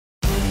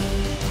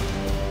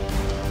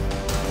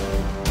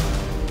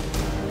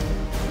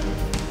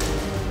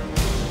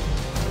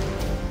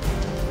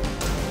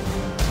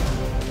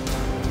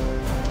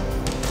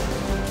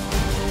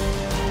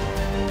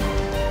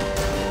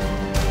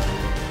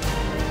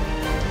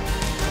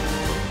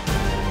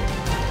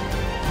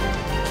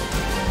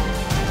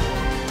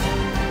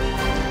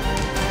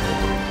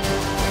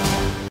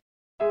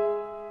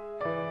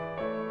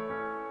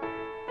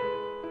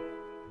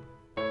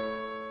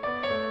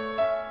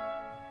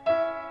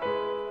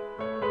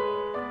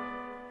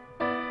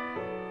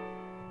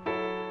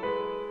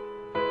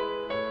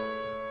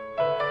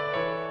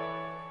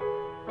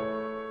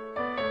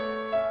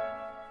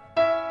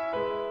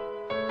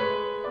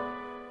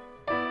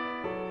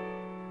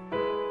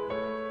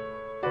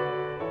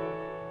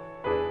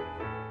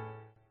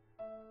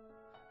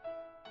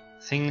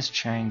Things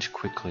change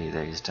quickly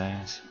these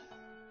days.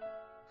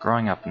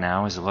 Growing up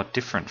now is a lot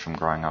different from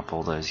growing up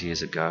all those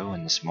years ago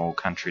in the small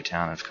country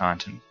town of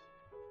Kyneton.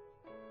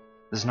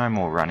 There's no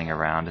more running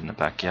around in the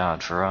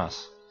backyard for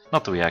us.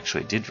 Not that we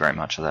actually did very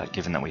much of that,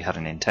 given that we had a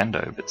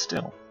Nintendo, but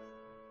still.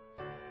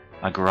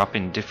 I grew up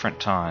in different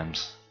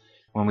times,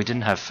 when we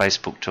didn't have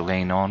Facebook to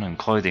lean on and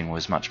clothing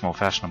was much more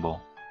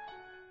fashionable.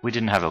 We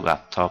didn't have a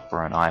laptop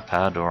or an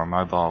iPad or a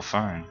mobile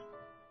phone.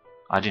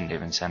 I didn't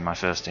even send my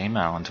first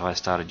email until I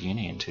started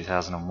uni in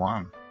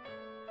 2001.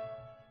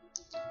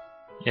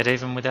 Yet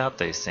even without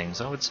these things,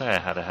 I would say I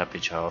had a happy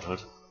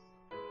childhood.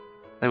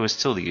 There were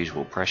still the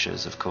usual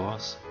pressures, of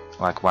course,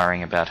 like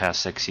worrying about how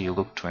sexy you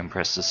looked to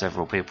impress the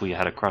several people you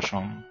had a crush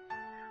on,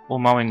 or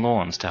mowing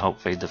lawns to help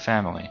feed the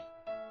family.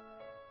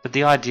 But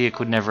the idea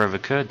could never have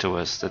occurred to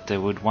us that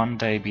there would one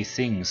day be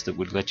things that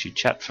would let you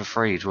chat for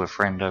free to a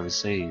friend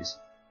overseas,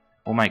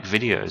 or make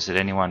videos that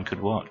anyone could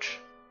watch,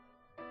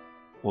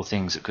 or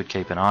things that could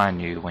keep an eye on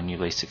you when you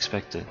least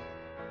expect it.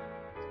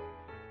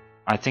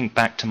 I think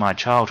back to my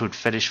childhood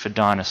fetish for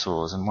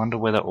dinosaurs and wonder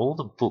whether all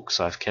the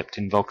books I've kept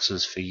in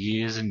boxes for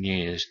years and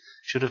years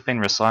should have been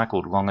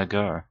recycled long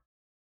ago.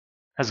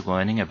 Has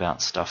learning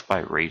about stuff by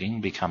reading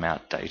become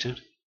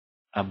outdated?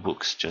 Are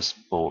books just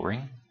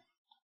boring?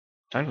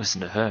 Don't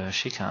listen to her,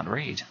 she can't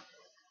read.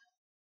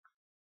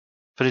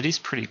 But it is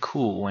pretty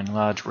cool when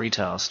large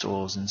retail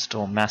stores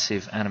install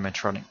massive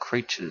animatronic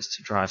creatures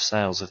to drive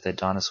sales of their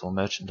dinosaur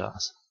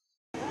merchandise.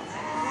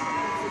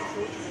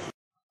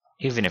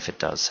 Even if it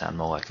does sound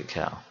more like a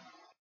cow.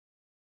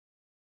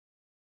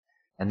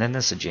 And then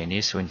there's the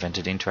genius who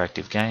invented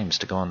interactive games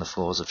to go on the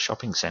floors of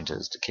shopping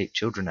centres to keep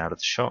children out of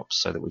the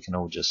shops so that we can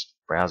all just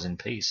browse in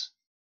peace.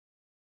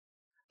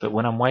 But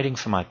when I'm waiting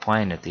for my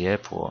plane at the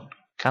airport,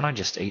 can't I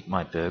just eat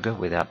my burger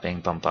without being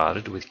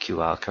bombarded with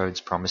QR codes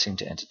promising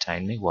to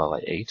entertain me while I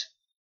eat?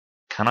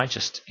 Can't I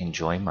just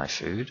enjoy my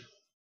food?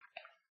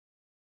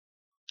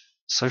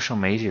 Social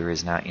media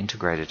is now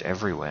integrated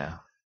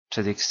everywhere,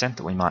 to the extent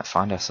that we might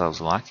find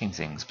ourselves liking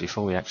things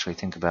before we actually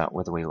think about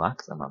whether we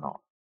like them or not.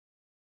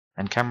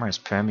 And cameras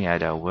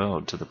permeate our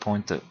world to the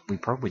point that we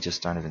probably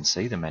just don't even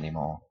see them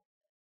anymore.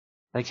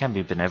 They can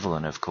be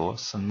benevolent, of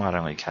course, and might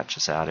only catch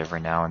us out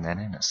every now and then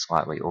in a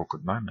slightly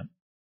awkward moment.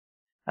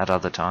 At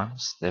other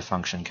times, their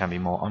function can be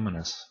more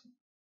ominous.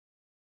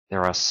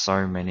 There are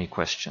so many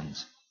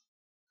questions.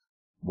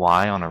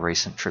 Why, on a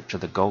recent trip to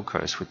the Gold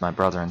Coast with my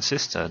brother and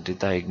sister, did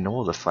they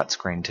ignore the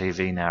flat-screen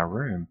TV in our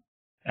room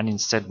and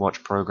instead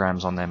watch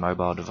programs on their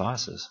mobile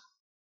devices?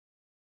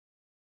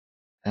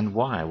 And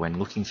why, when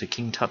looking for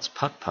King Tut's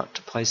putt-putt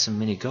to play some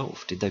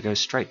mini-golf, did they go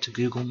straight to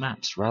Google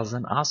Maps rather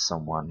than ask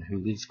someone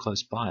who lived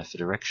close by for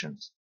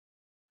directions?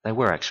 They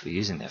were actually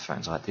using their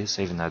phones like this,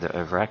 even though they're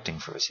overacting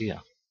for us here.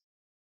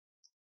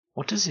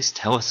 What does this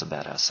tell us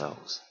about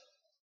ourselves?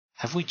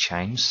 Have we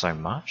changed so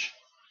much?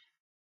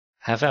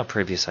 Have our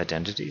previous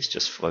identities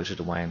just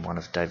floated away in one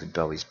of David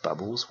Bowie's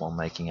bubbles while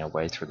making our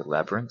way through the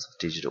labyrinth of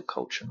digital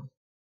culture?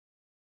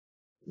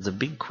 The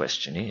big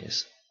question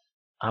is,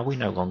 are we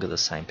no longer the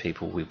same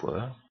people we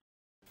were?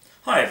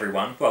 Hi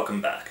everyone, welcome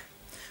back.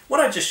 What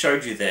I just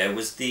showed you there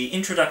was the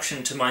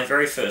introduction to my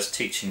very first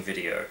teaching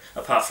video,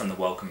 apart from the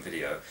welcome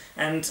video.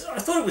 And I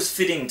thought it was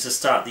fitting to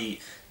start the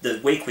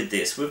week with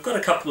this. We've got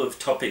a couple of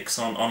topics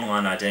on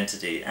online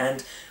identity,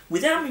 and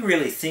without me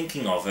really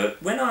thinking of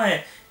it, when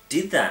I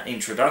did that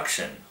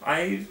introduction,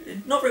 I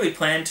not really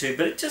planned to,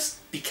 but it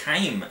just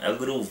became a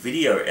little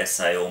video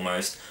essay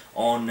almost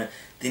on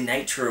the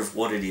nature of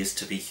what it is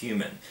to be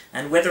human,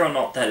 and whether or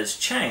not that has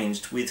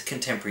changed with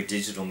contemporary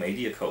digital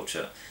media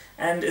culture.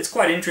 And it's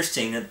quite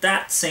interesting that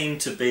that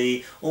seemed to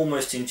be,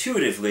 almost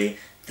intuitively,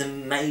 the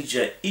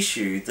major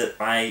issue that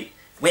I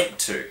went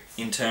to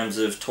in terms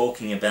of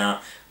talking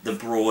about the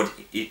broad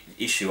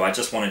issue. I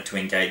just wanted to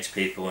engage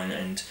people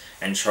and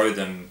show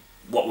them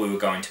what we were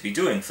going to be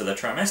doing for the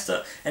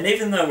trimester. And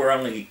even though we're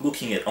only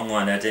looking at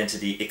online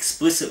identity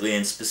explicitly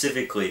and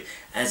specifically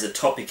as a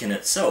topic in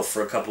itself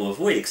for a couple of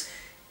weeks,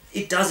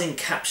 it does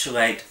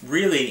encapsulate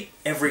really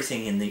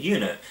everything in the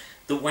unit,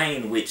 the way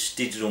in which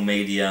digital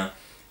media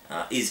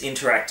is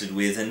interacted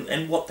with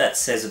and what that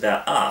says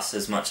about us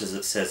as much as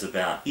it says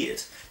about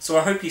it. So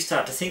I hope you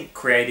start to think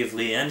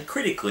creatively and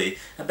critically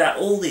about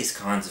all these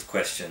kinds of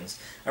questions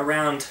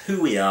around who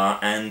we are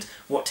and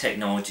what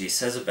technology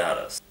says about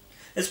us.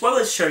 As well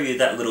as show you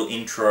that little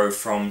intro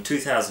from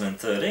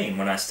 2013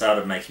 when I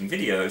started making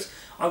videos,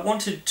 I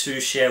wanted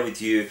to share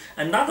with you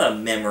another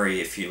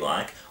memory, if you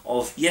like,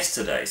 of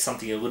yesterday,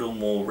 something a little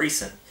more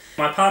recent.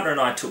 My partner and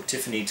I took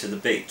Tiffany to the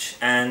beach,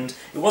 and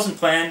it wasn't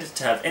planned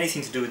to have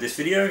anything to do with this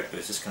video. It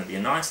was just going to be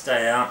a nice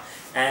day out,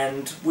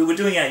 and we were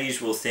doing our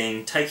usual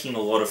thing, taking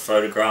a lot of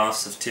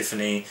photographs of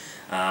Tiffany,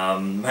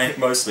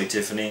 mostly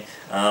Tiffany,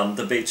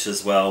 the beach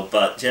as well,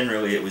 but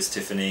generally it was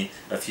Tiffany,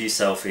 a few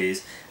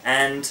selfies,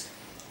 and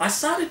I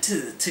started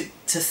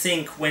to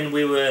think when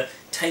we were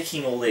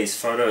taking all these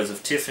photos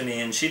of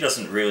Tiffany, and she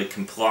doesn't really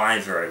comply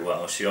very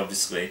well. She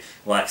obviously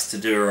likes to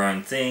do her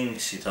own thing.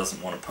 She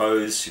doesn't want to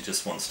pose. She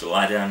just wants to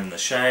lie down in the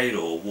shade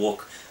or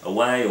walk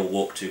away or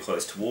walk too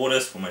close toward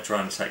us when we're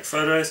trying to take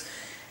photos.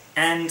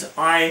 And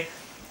I,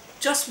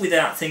 just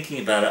without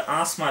thinking about it,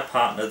 asked my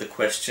partner the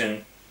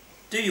question,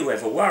 do you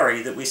ever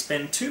worry that we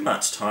spend too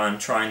much time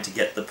trying to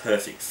get the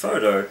perfect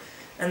photo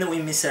and that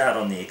we miss out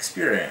on the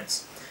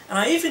experience? And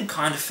I even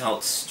kind of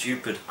felt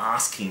stupid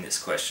asking this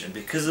question,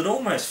 because it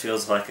almost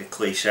feels like a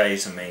cliche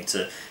to me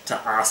to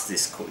ask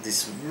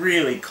this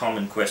really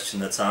common question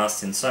that's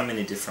asked in so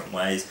many different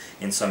ways,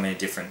 in so many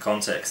different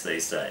contexts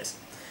these days.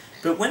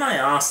 But when I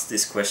asked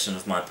this question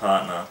of my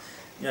partner,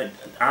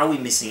 are we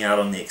missing out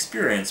on the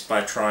experience by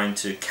trying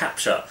to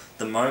capture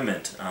the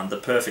moment, the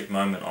perfect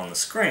moment on the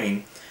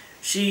screen,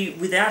 she,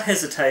 without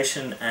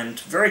hesitation and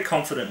very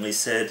confidently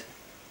said,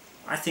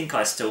 I think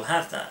I still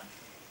have that.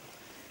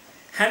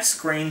 Have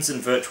screens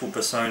and virtual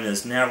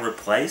personas now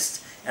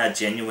replaced our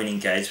genuine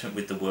engagement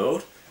with the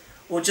world,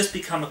 or just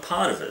become a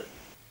part of it?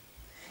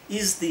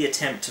 Is the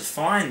attempt to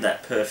find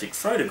that perfect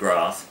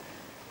photograph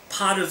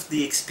part of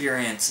the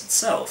experience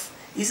itself?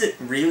 Is it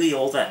really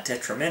all that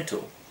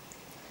detrimental?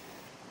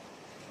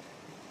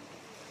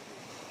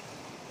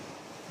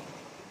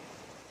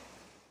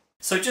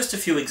 So just a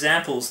few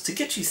examples to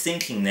get you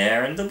thinking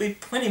there, and there'll be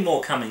plenty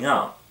more coming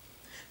up.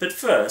 But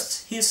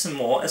first, here's some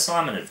more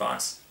assignment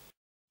advice.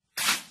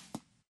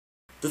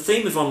 The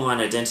theme of online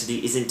identity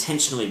is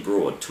intentionally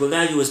broad to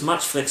allow you as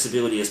much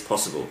flexibility as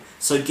possible,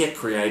 so get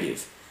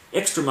creative.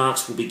 Extra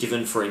marks will be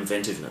given for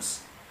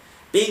inventiveness.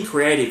 Being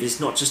creative is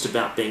not just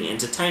about being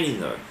entertaining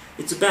though,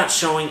 it's about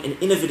showing an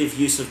innovative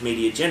use of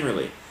media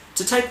generally.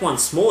 To take one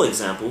small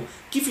example,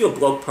 give your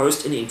blog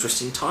post an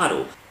interesting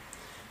title.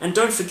 And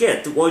don't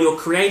forget that while your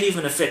creative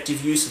and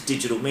effective use of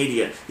digital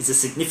media is a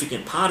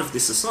significant part of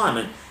this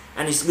assignment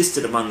and is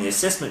listed among the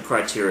assessment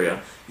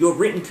criteria, your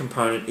written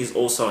component is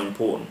also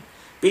important.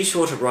 Be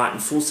sure to write in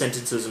full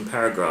sentences and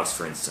paragraphs,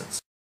 for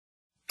instance.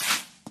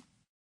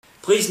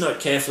 Please note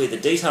carefully the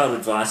detailed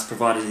advice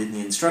provided in the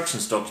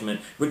instructions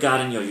document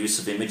regarding your use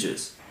of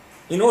images.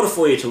 In order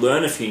for you to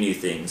learn a few new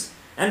things,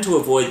 and to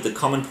avoid the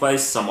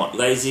commonplace, somewhat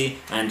lazy,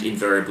 and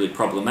invariably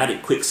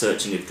problematic quick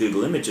searching of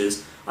Google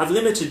Images, I've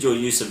limited your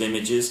use of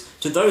images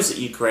to those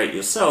that you create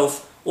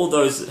yourself or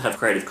those that have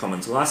Creative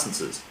Commons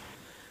licenses.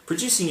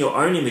 Producing your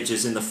own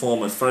images in the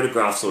form of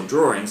photographs or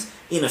drawings,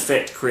 in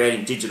effect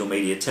creating digital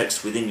media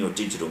text within your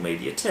digital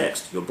media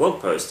text, your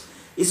blog post,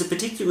 is a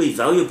particularly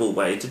valuable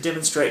way to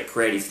demonstrate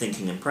creative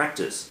thinking and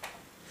practice.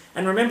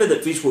 And remember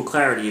that visual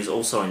clarity is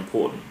also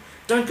important.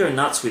 Don't go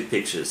nuts with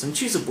pictures, and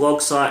choose a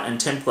blog site and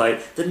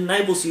template that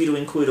enables you to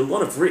include a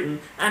lot of written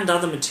and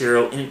other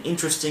material in an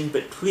interesting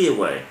but clear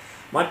way.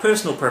 My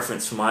personal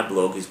preference for my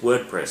blog is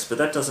WordPress, but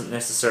that doesn't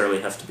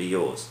necessarily have to be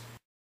yours.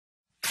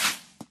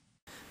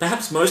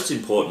 Perhaps most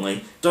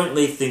importantly, don't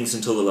leave things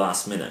until the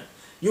last minute.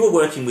 You are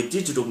working with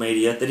digital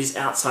media that is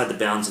outside the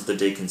bounds of the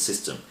Deakin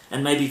system,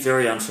 and may be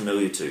very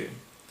unfamiliar to you.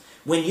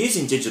 When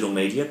using digital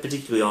media,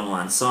 particularly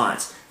online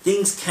sites,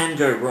 things can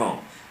go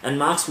wrong, and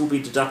marks will be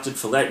deducted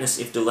for lateness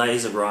if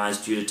delays arise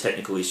due to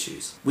technical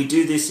issues. We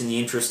do this in the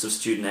interest of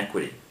student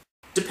equity.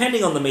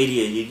 Depending on the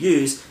media you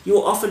use, you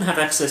will often have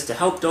access to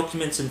help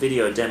documents and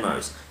video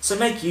demos, so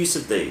make use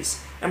of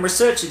these, and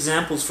research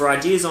examples for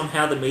ideas on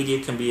how the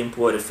media can be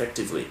employed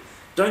effectively.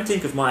 Don't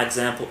think of my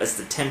example as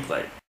the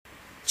template.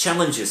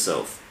 Challenge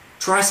yourself.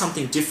 Try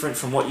something different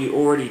from what you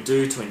already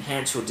do to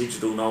enhance your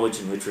digital knowledge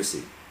and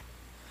literacy.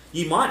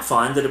 You might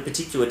find that a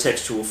particular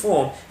textual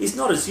form is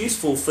not as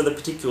useful for the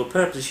particular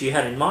purpose you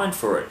had in mind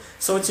for it,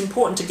 so it's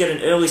important to get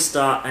an early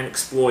start and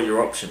explore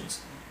your options.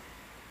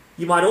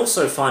 You might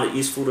also find it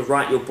useful to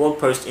write your blog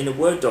post in a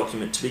Word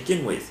document to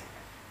begin with.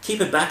 Keep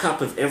a backup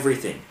of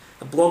everything.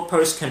 A blog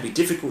post can be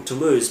difficult to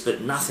lose,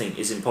 but nothing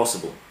is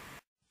impossible.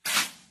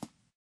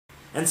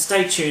 And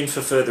stay tuned for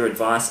further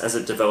advice as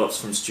it develops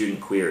from student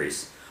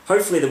queries.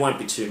 Hopefully there won't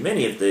be too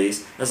many of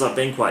these, as I've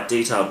been quite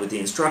detailed with the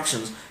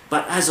instructions,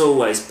 but as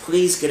always,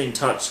 please get in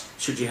touch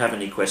should you have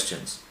any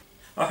questions.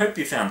 I hope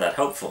you found that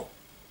helpful.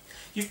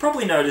 You've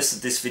probably noticed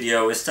that this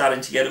video is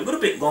starting to get a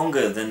little bit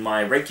longer than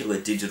my regular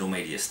digital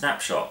media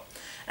snapshot.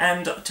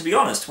 And to be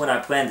honest, when I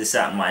planned this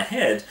out in my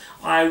head,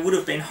 I would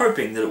have been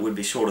hoping that it would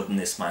be shorter than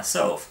this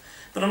myself.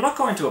 But I'm not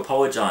going to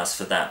apologise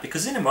for that,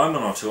 because in a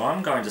moment or two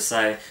I'm going to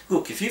say,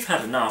 look, if you've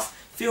had enough,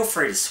 feel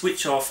free to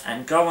switch off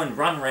and go and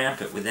run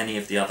rampant with any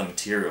of the other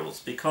materials,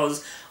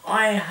 because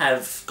I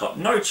have got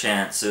no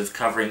chance of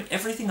covering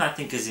everything I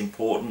think is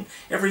important,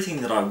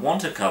 everything that I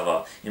want to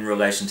cover in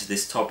relation to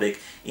this topic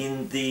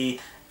in the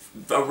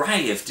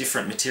array of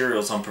different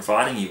materials I'm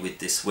providing you with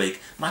this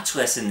week, much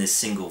less in this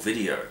single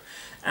video.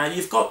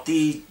 You've got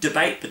the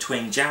debate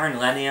between Jaron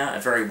Lanier, a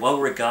very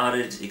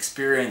well-regarded,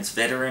 experienced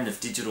veteran of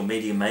digital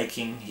media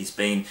making. He's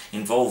been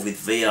involved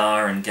with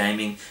VR and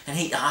gaming, and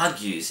he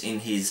argues in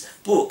his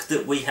book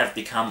that we have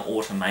become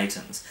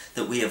automatons,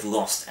 that we have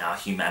lost our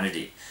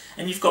humanity.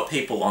 And you've got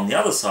people on the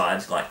other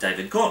side, like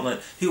David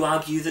Gauntlet, who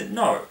argue that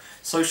no,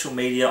 social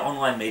media,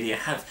 online media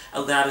have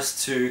allowed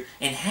us to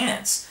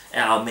enhance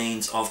our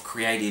means of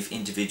creative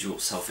individual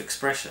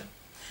self-expression.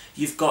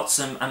 You've got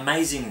some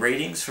amazing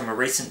readings from a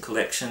recent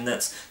collection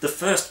that's the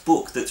first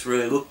book that's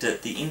really looked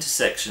at the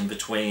intersection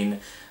between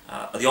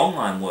the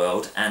online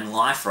world and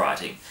life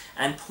writing.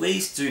 And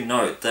please do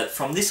note that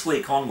from this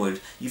week onward,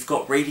 you've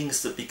got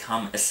readings that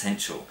become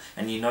essential,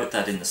 and you note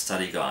that in the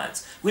study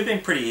guides. We've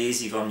been pretty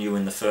easy on you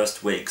in the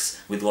first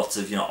weeks with lots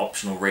of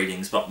optional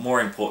readings, but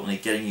more importantly,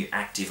 getting you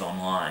active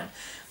online.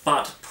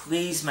 But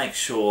please make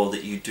sure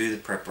that you do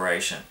the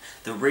preparation.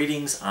 The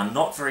readings are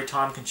not very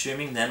time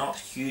consuming, they're not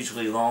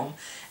hugely long,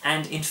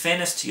 and in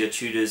fairness to your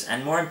tutors,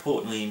 and more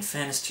importantly in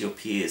fairness to your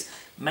peers,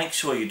 make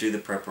sure you do the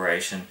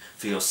preparation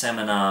for your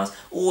seminars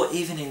or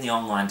even in the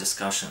online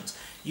discussions.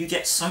 You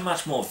get so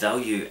much more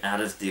value out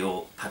of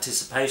your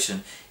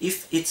participation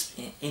if it's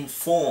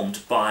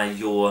informed by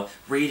your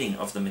reading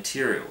of the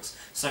materials.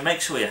 So make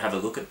sure you have a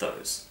look at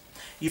those.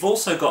 You've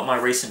also got my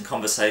recent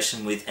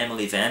conversation with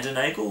Emily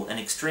Vandernagel, an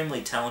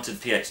extremely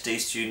talented PhD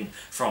student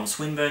from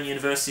Swinburne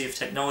University of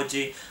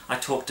Technology. I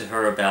talked to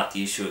her about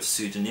the issue of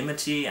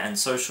pseudonymity and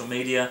social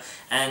media,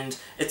 and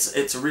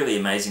it's a really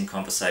amazing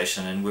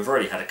conversation, and we've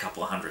already had a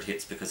couple of hundred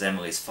hits because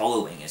Emily's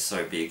following is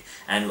so big,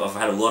 and I've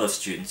had a lot of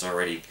students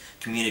already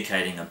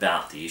communicating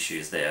about the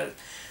issues there.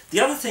 The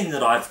other thing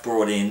that I've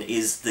brought in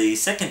is the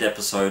second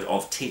episode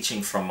of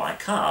Teaching from My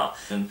Car,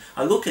 and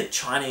I look at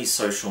Chinese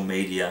social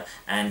media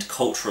and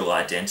cultural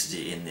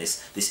identity in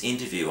this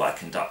interview I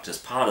conduct as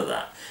part of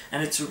that.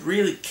 And it's a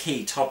really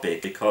key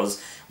topic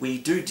because we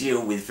do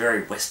deal with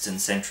very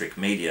Western-centric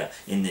media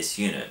in this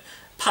unit,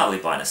 partly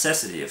by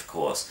necessity of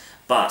course,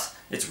 but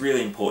it's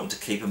really important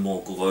to keep a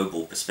more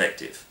global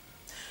perspective.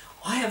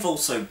 I have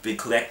also been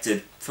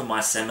collected for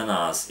my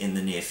seminars in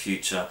the near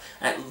future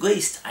at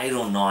least 8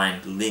 or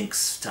 9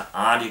 links to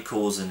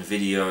articles and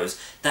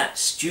videos that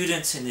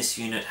students in this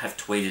unit have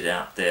tweeted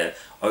out there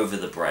over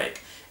the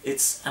break.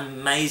 It's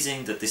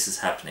amazing that this is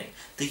happening.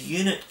 The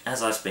unit,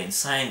 as I've been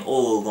saying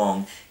all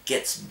along,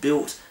 gets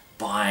built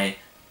by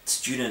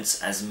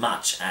students as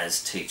much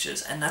as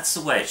teachers, and that's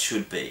the way it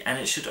should be, and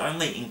it should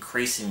only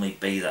increasingly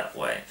be that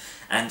way.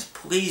 And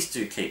please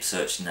do keep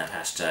searching that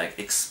hashtag,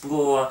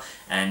 explore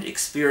and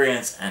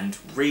experience and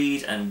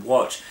read and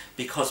watch,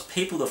 because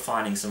people are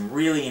finding some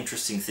really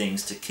interesting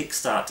things to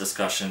kickstart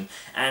discussion,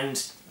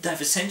 and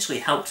they've essentially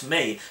helped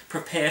me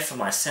prepare for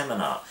my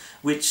seminar,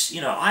 which,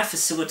 I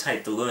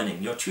facilitate the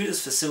learning, your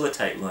tutors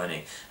facilitate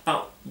learning,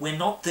 but we're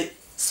not the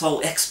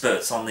sole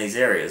experts on these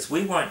areas.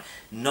 We won't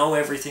know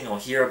everything or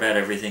hear about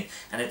everything,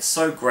 and it's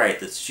so great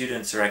that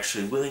students are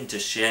actually willing to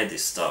share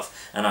this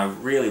stuff, and I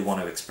really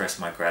want to express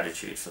my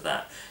gratitude for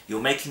that.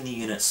 You're making the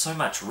unit so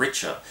much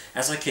richer.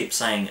 As I keep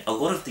saying, a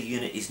lot of the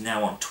unit is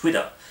now on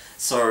Twitter.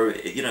 So,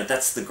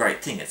 that's the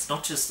great thing. It's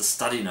not just the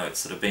study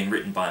notes that are being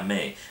written by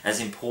me,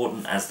 as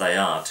important as they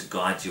are to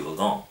guide you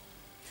along.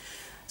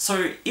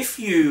 So if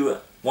you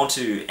want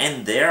to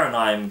end there, and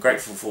I'm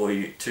grateful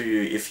to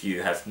you if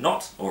you have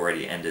not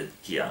already ended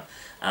here.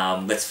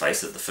 Let's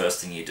face it, the first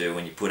thing you do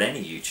when you put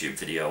any YouTube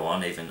video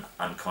on, even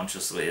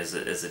unconsciously as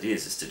it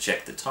is to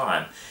check the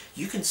time.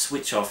 You can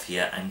switch off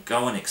here and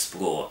go and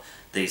explore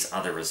these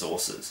other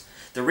resources.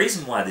 The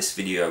reason why this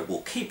video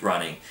will keep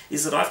running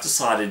is that I've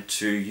decided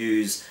to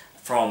use,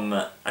 from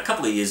a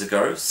couple of years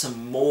ago,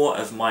 some more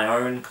of my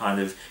own kind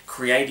of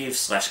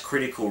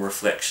creative/critical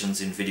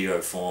reflections in video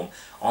form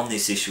on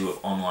this issue of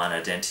online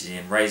identity,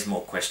 and raise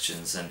more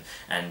questions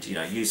and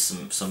use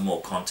some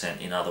more content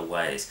in other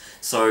ways.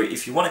 So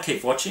if you want to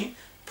keep watching,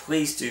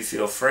 please do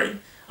feel free.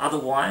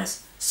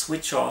 Otherwise,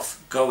 switch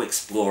off, go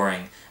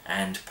exploring,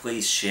 and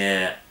please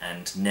share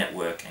and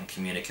network and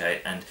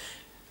communicate and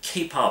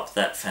keep up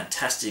that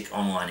fantastic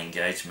online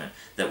engagement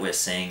that we're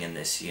seeing in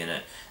this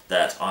unit,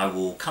 that I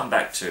will come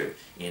back to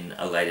in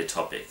a later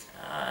topic,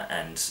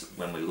 and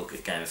when we look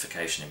at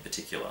gamification in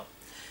particular.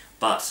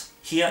 But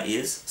here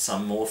is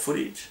some more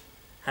footage.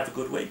 Have a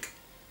good week.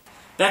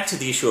 Back to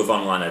the issue of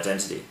online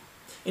identity.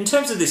 In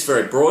terms of this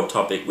very broad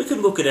topic, we could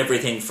look at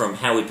everything from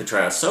how we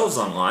portray ourselves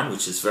online,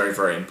 which is very,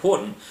 very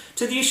important,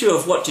 to the issue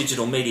of what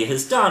digital media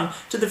has done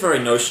to the very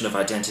notion of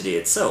identity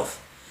itself.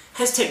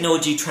 Has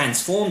technology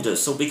transformed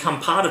us or become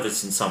part of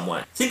us in some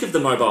way? Think of the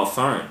mobile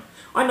phone.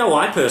 I know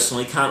I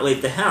personally can't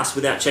leave the house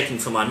without checking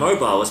for my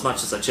mobile as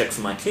much as I check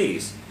for my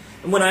keys.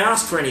 And when I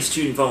ask for any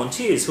student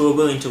volunteers who are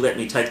willing to let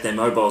me take their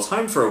mobiles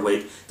home for a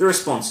week, the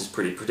response is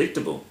pretty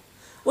predictable.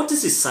 What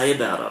does this say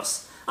about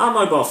us? Are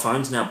mobile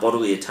phones now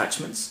bodily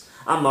attachments?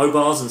 Are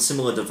mobiles and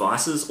similar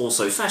devices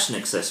also fashion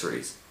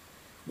accessories?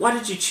 Why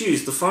did you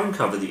choose the phone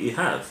cover that you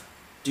have?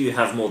 Do you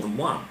have more than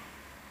one?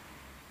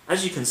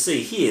 As you can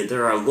see here,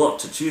 there are a lot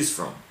to choose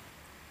from.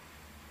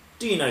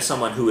 Do you know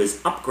someone who has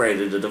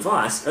upgraded a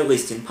device, at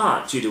least in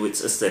part, due to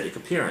its aesthetic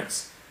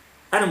appearance?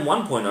 Adam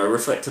 1.0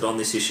 reflected on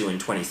this issue in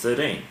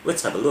 2013.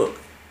 Let's have a look.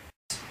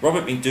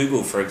 Robert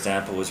McDougall, for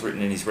example, has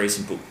written in his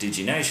recent book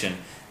DigiNation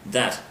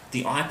that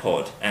the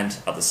iPod and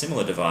other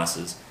similar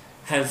devices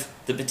have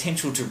the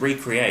potential to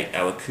recreate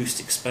our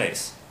acoustic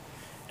space.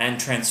 and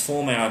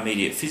transform our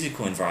immediate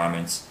physical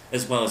environments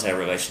as well as our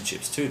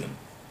relationships to them.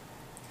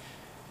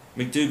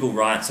 McDougall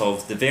writes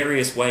of the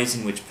various ways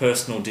in which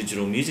personal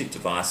digital music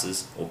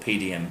devices, or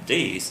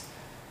PDMDs,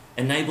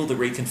 enable the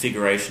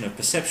reconfiguration of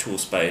perceptual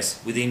space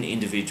within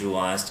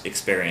individualized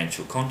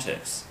experiential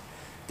contexts.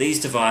 These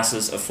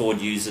devices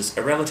afford users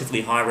a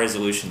relatively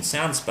high-resolution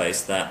sound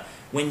space that,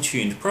 when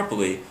tuned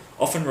properly,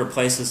 often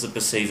replaces the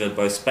perceiver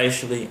both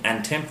spatially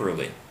and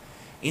temporally.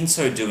 In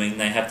so doing,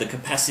 they have the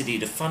capacity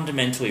to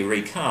fundamentally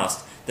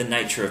recast the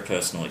nature of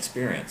personal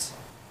experience.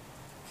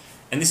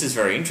 And this is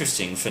very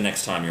interesting for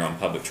next time you're on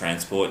public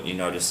transport and you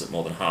notice that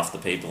more than half the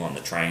people on the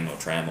train or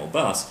tram or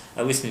bus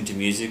are listening to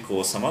music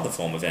or some other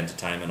form of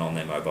entertainment on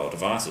their mobile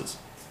devices.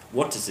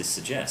 What does this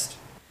suggest?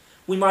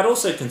 We might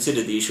also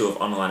consider the issue of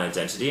online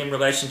identity in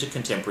relation to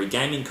contemporary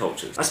gaming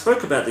cultures. I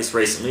spoke about this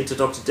recently to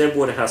Dr. Deb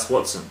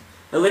Waterhouse-Watson,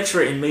 a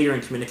lecturer in Media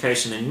and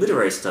Communication and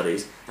Literary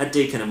Studies at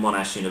Deakin and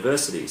Monash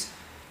Universities.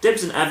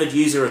 Deb's an avid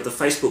user of the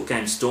Facebook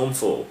game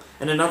Stormfall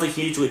and another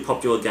hugely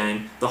popular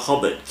game, The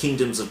Hobbit: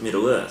 Kingdoms of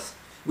Middle-earth,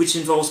 which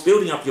involves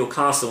building up your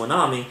castle and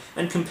army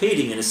and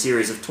competing in a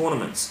series of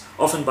tournaments,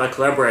 often by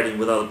collaborating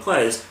with other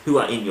players who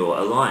are in your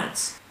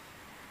alliance.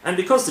 And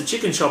because the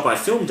chicken shop I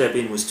filmed Deb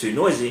in was too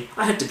noisy,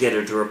 I had to get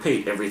her to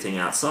repeat everything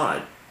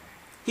outside.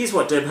 Here's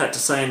what Deb had to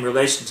say in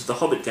relation to the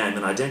Hobbit game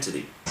and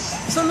identity.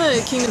 So on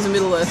the Kingdoms of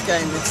Middle-earth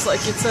game, it's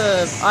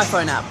an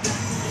iPhone app.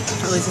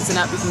 At least it's an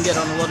app you can get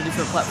on a lot of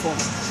different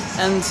platforms.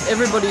 And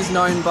everybody's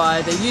known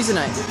by their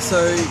username. So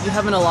you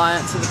have an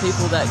alliance of the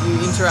people that you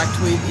interact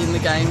with in the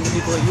game, the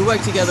people that you work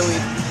together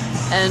with.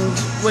 And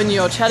when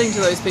you're chatting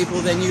to those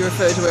people, then you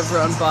refer to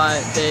everyone by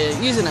their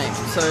username.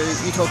 So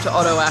you talk to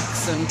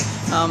Ottoax and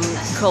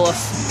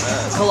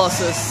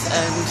Colossus,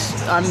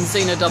 and I'm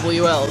Xena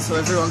WL, so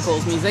everyone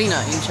calls me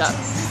Xena in chat.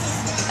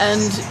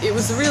 And it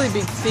was a really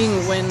big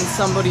thing when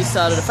somebody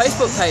started a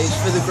Facebook page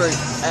for the group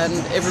and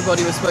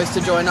everybody was supposed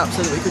to join up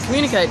so that we could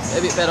communicate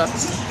a bit better.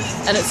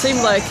 And it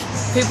seemed like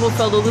people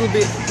felt a little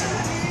bit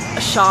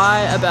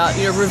shy about,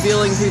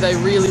 revealing who they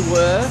really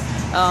were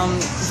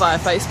via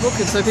Facebook.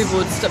 And so people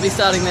would be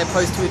starting their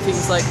post with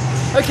things like,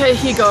 okay,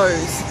 here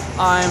goes.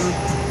 I'm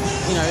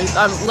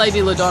Lady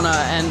LaDonna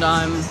and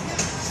I'm,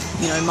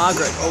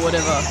 Margaret or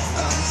whatever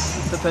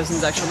the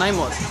person's actual name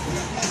was.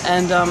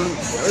 And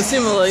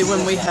similarly,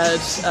 when we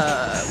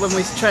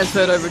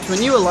transferred over to a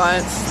new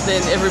alliance,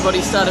 then everybody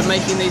started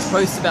making these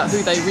posts about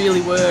who they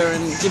really were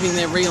and giving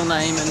their real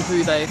name and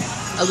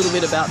a little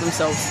bit about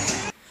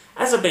themselves.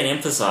 As I've been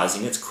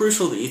emphasising, it's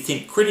crucial that you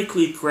think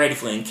critically,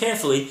 creatively and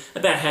carefully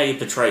about how you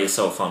portray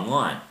yourself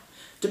online.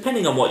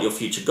 Depending on what your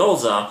future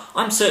goals are,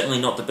 I'm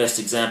certainly not the best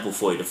example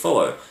for you to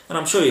follow, and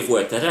I'm sure you've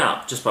worked that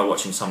out just by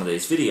watching some of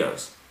these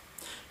videos.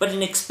 But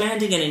in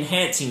expanding and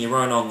enhancing your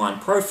own online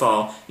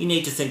profile, you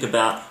need to think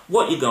about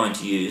what you're going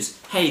to use,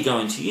 how you're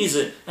going to use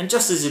it, and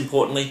just as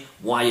importantly,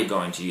 why you're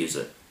going to use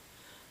it.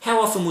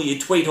 How often will you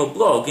tweet or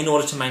blog in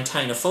order to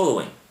maintain a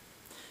following?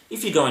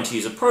 If you're going to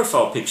use a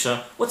profile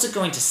picture, what's it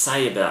going to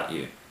say about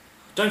you?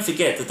 Don't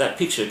forget that that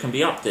picture can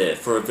be up there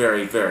for a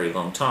very, very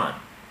long time.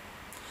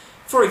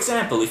 For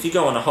example, if you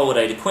go on a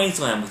holiday to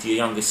Queensland with your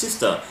younger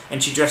sister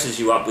and she dresses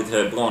you up with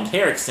her blonde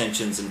hair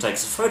extensions and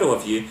takes a photo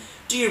of you,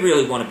 do you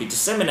really want to be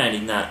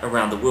disseminating that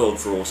around the world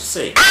for all to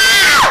see?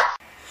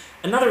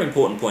 Another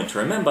important point to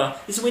remember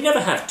is that we never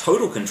have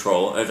total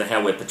control over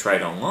how we're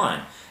portrayed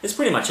online, as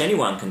pretty much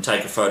anyone can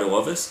take a photo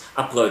of us,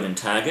 upload and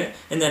tag it,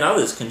 and then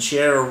others can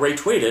share or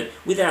retweet it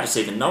without us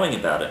even knowing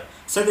about it,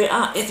 so there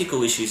are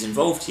ethical issues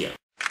involved here.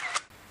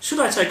 Should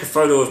I take a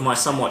photo of my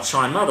somewhat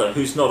shy mother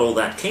who's not all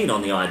that keen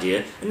on the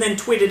idea and then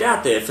tweet it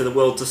out there for the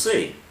world to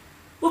see?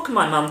 What can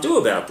my mum do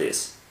about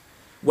this?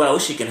 Well,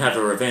 she can have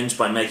her revenge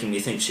by making me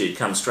think she'd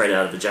come straight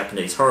out of a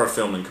Japanese horror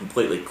film and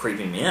completely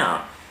creeping me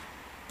out.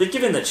 But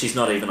given that she's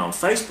not even on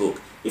Facebook,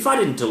 if I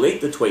didn't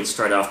delete the tweet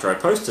straight after I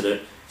posted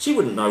it, she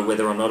wouldn't know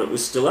whether or not it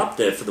was still up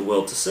there for the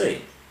world to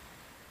see.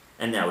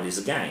 And now it is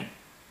again.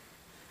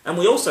 And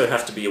we also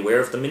have to be aware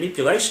of the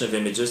manipulation of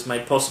images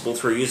made possible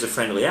through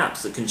user-friendly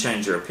apps that can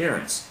change your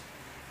appearance.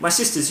 My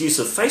sister's use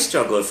of Face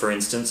Juggler, for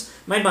instance,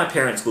 made my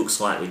parents look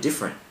slightly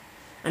different.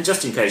 And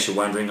just in case you're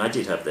wondering, I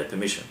did have their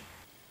permission.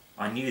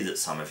 I knew that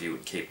some of you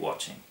would keep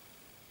watching.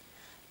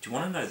 Do you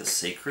want to know the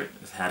secret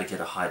of how to get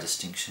a high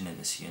distinction in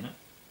this unit?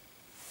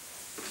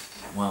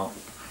 Well,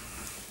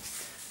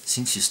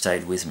 since you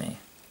stayed with me,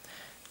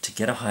 to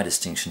get a high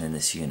distinction in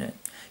this unit,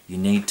 you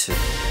need to...